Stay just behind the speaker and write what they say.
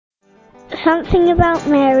Something about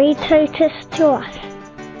Mary Totus Tuus.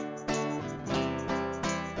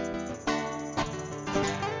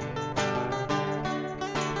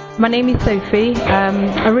 My name is Sophie,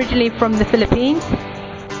 originally from the Philippines.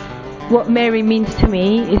 What Mary means to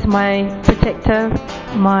me is my protector,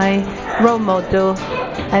 my role model,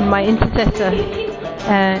 and my intercessor,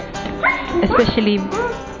 especially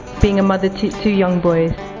being a mother to two young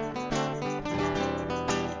boys.